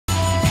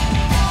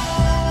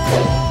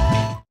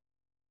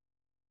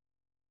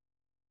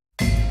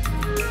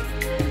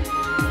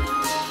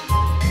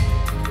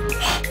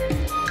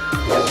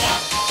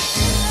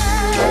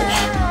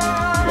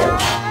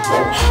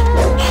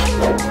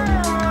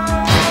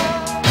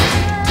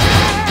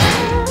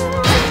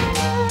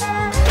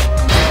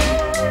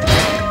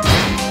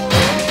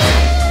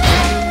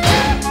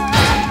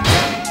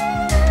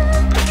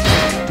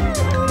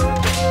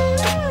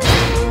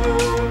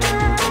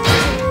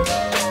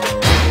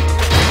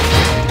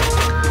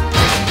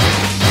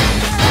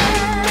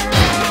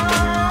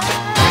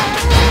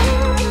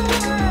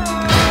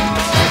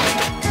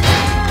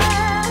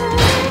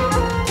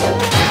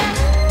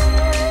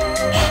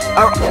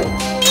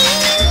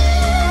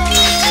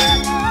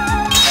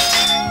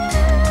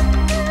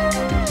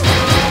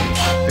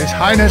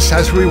Highness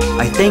has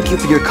I thank you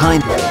for your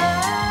kind...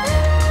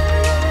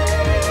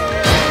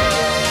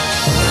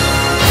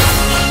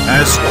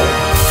 As...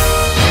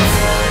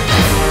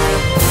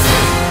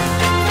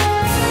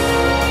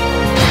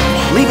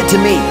 Leave it to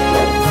me.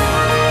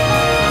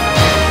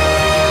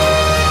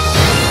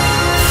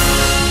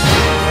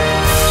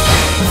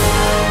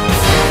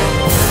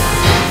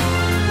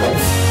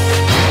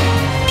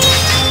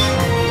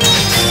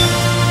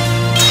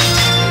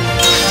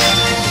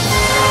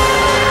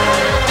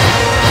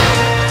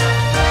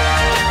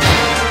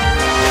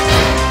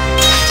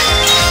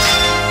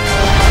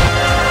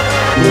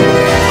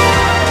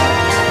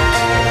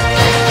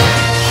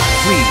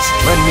 Please,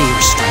 lend me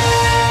your strength.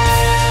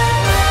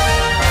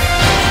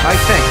 I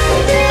thank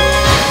you.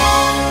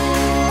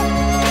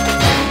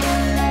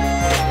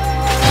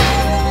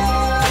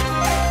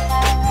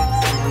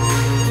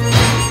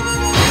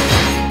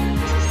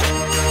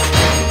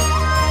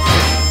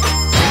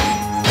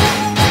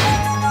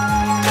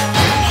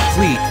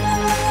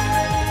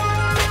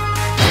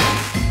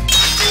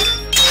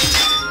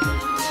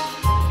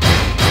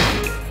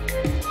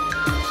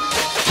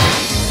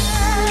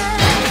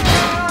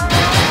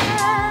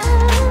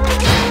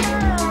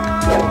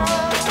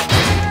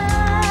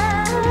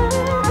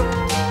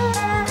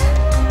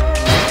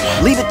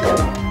 Leave it.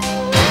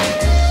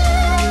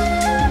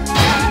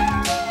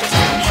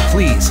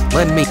 Please,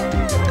 lend me.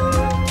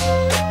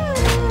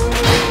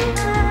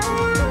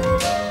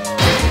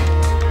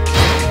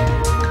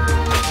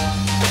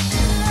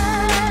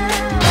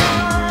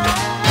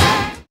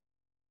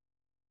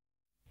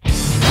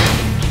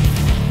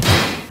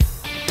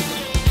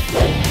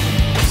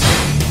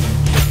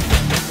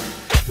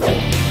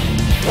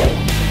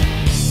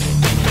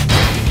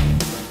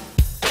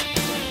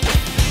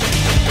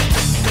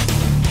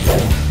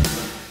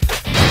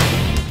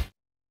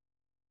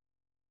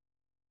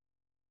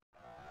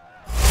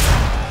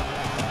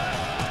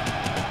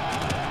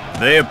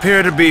 They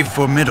appear to be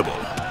formidable.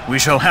 We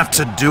shall have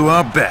to do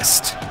our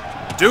best.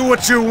 Do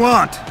what you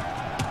want!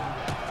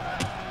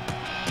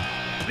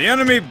 The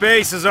enemy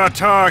base is our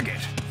target.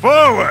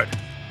 Forward!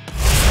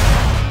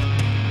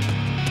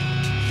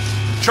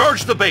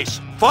 Charge the base!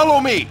 Follow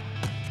me!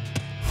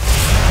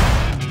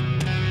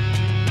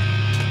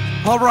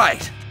 All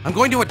right, I'm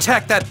going to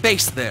attack that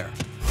base there.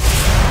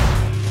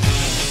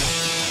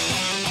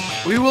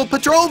 We will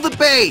patrol the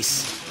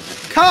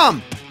base!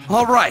 Come!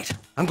 All right,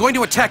 I'm going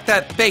to attack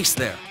that base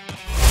there.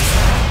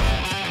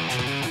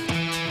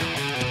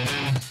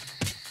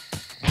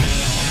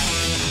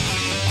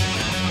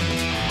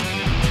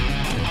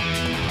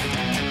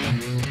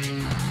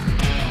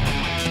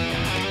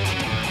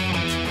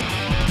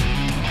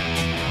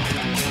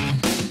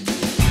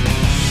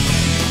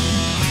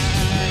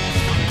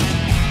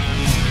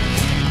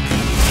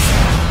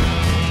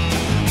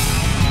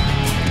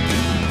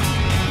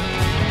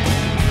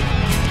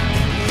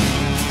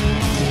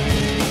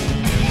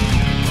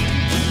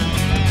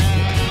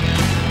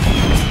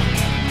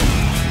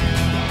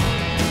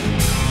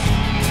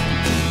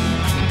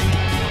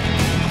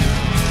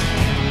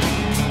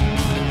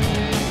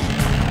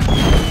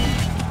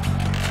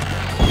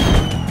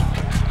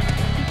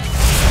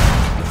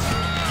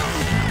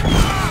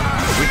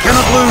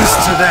 Lose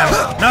to them.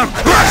 Now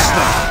crush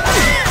them!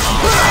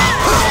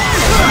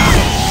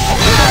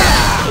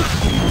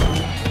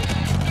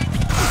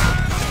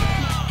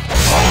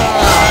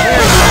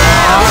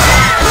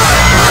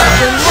 I've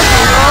been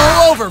looking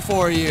all over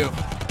for you.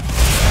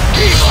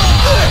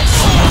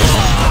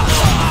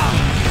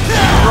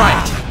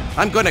 Right.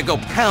 I'm gonna go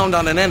pound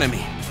on an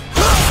enemy.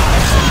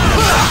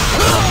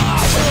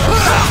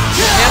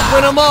 Can't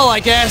win them all, I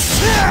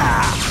guess.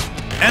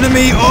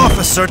 Enemy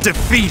officer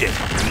defeated.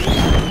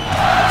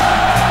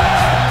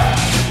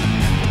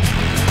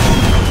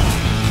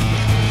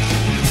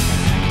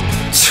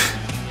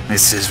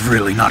 This is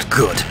really not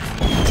good.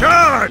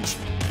 Charge!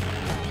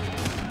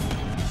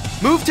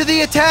 Move to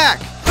the attack!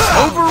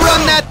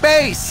 Overrun that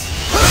base!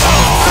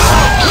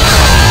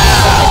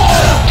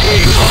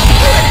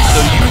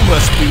 So you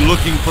must be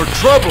looking for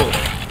trouble!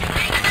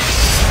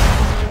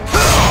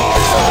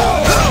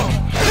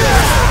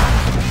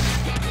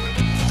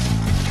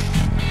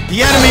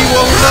 The enemy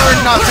will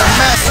learn not to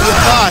mess with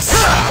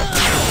us!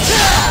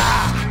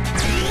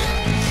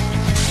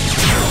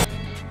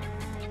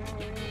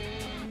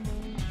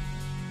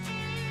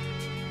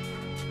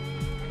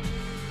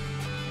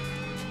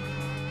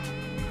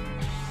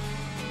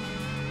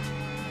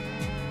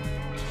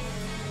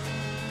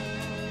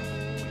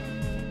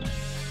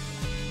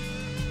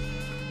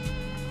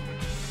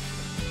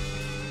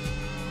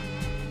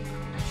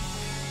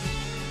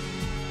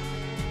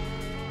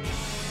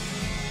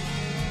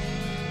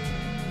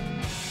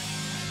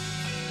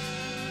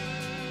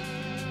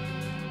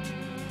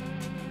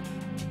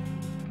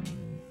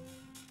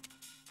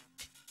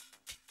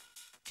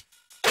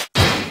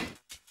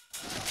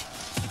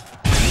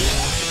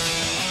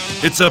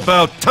 It's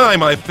about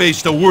time I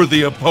faced a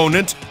worthy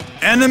opponent.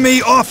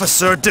 Enemy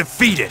officer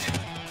defeated.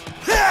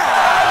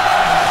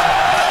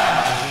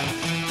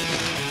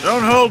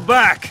 Don't hold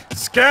back.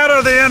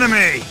 Scatter the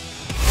enemy.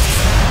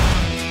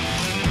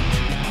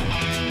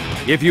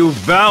 If you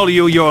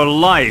value your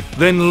life,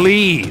 then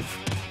leave.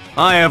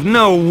 I have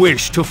no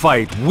wish to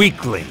fight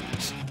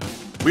weaklings.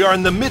 We are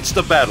in the midst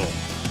of battle.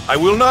 I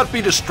will not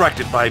be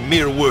distracted by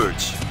mere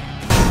words.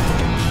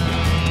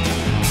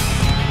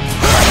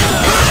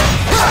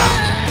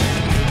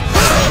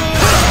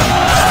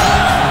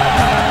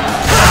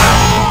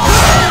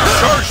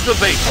 Charge the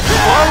base!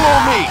 Follow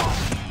me!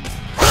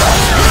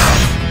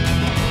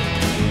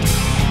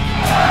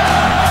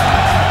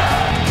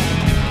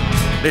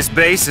 This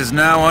base is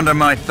now under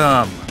my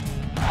thumb.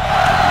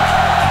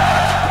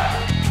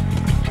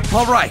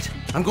 All right,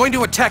 I'm going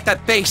to attack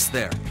that base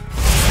there.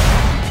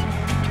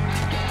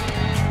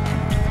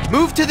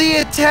 Move to the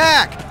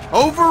attack!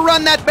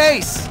 Overrun that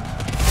base!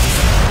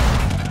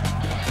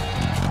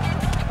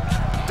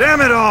 Damn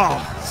it all!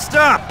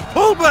 Stop!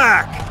 Pull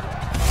back!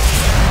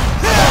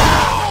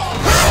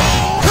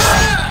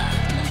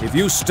 If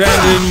you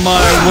stand in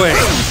my way,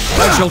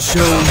 I shall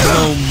show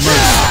no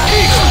mercy.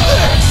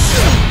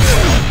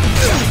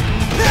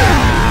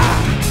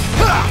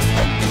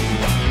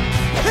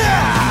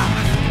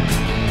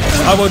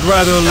 I would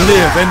rather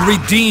live and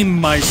redeem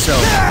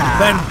myself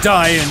than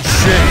die in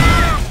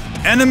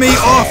shame. Enemy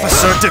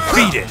officer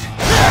defeated!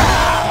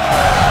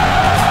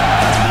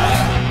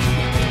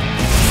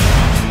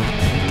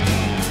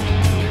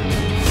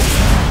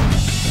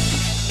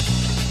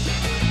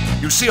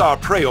 You see our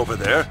prey over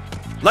there?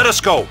 Let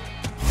us go!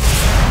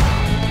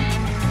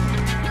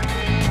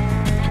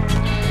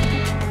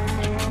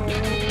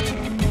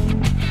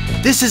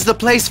 This is the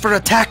place for a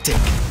tactic.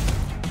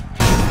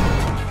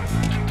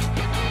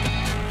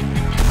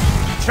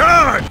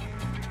 Charge!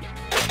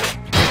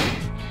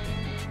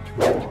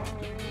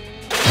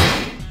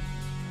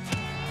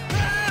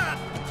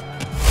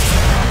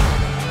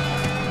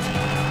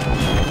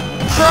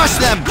 Crush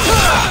them!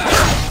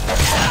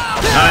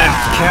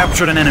 I've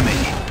captured an enemy.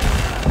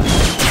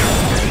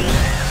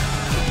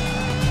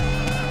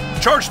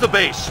 Charge the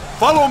base!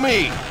 Follow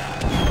me!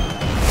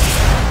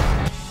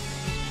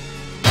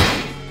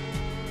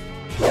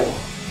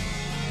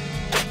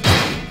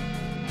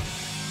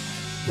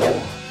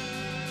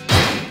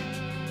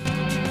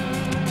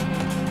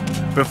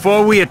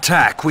 Before we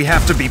attack, we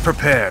have to be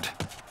prepared.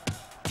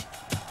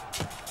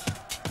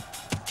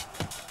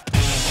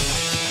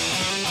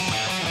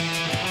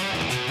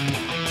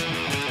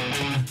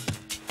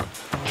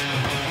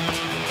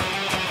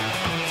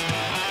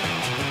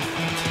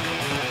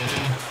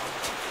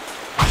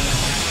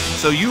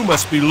 So you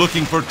must be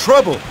looking for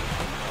trouble.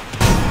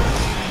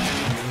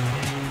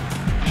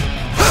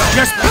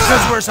 Just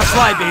because we're a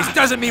supply base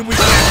doesn't mean we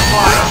can't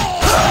fight.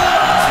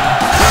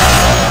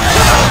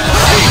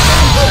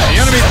 The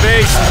enemy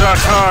base is our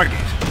target.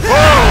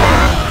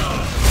 Forward!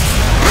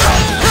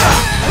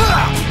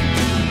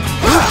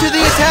 Move to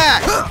the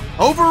attack!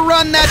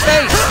 Overrun that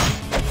base!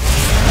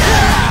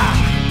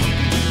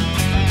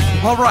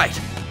 All right,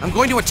 I'm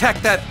going to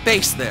attack that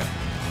base there.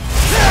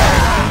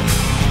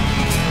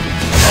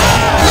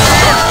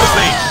 Charge the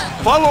base!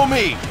 Follow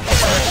me!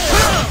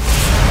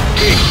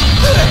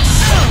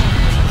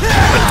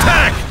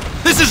 Attack!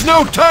 This is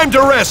no time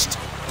to rest!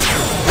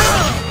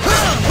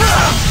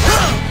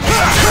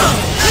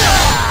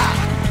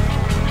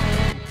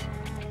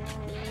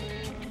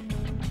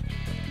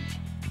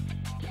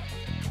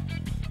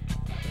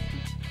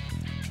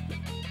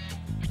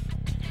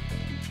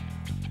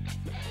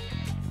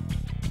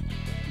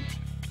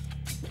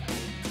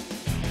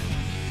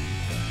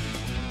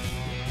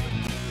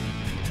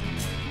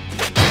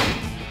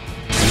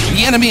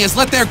 The enemy has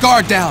let their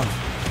guard down.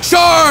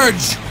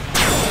 Charge!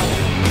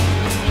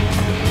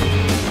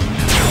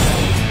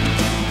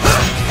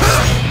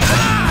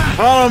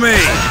 Follow me!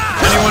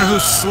 Anyone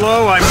who's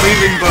slow, I'm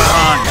leaving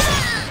behind.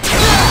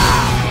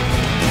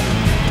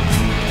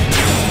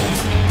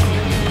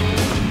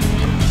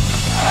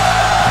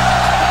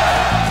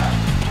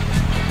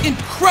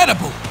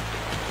 Incredible!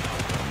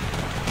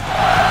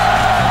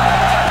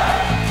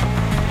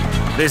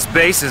 This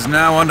base is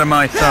now under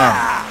my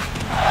thumb.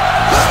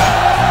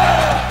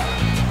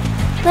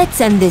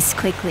 Let's end this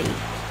quickly.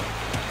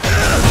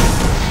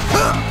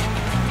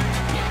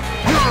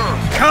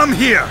 Come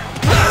here!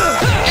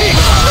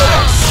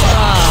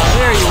 Ah,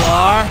 there you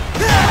are.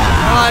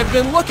 I've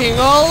been looking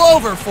all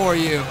over for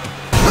you.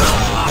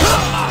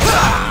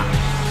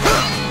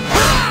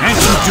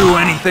 Can't you do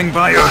anything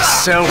by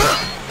yourself?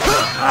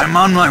 I'm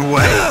on my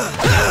way.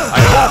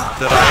 I hope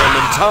that I am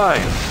in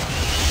time.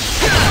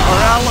 Our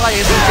ally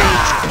is in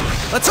danger.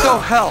 Let's go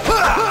help.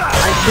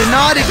 I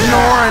cannot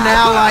ignore an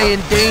ally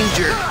in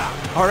danger.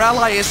 Our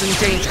ally is in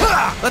danger.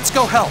 Let's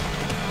go help.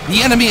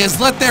 The enemy has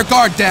let their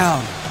guard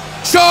down.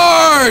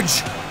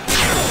 Charge!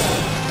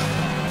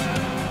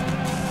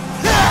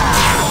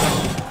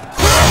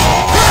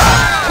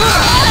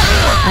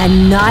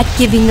 I'm not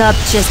giving up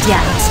just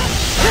yet.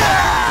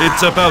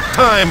 It's about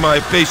time I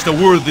faced a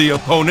worthy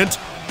opponent.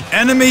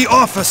 Enemy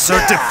officer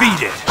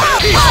defeated.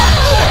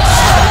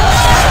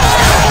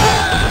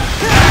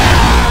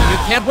 You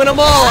can't win them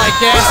all, I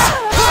guess.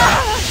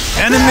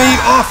 Enemy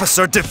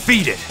officer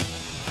defeated.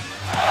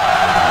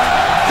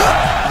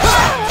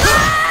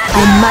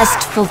 I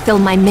must fulfill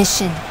my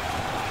mission.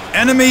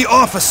 Enemy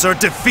officer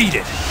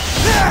defeated.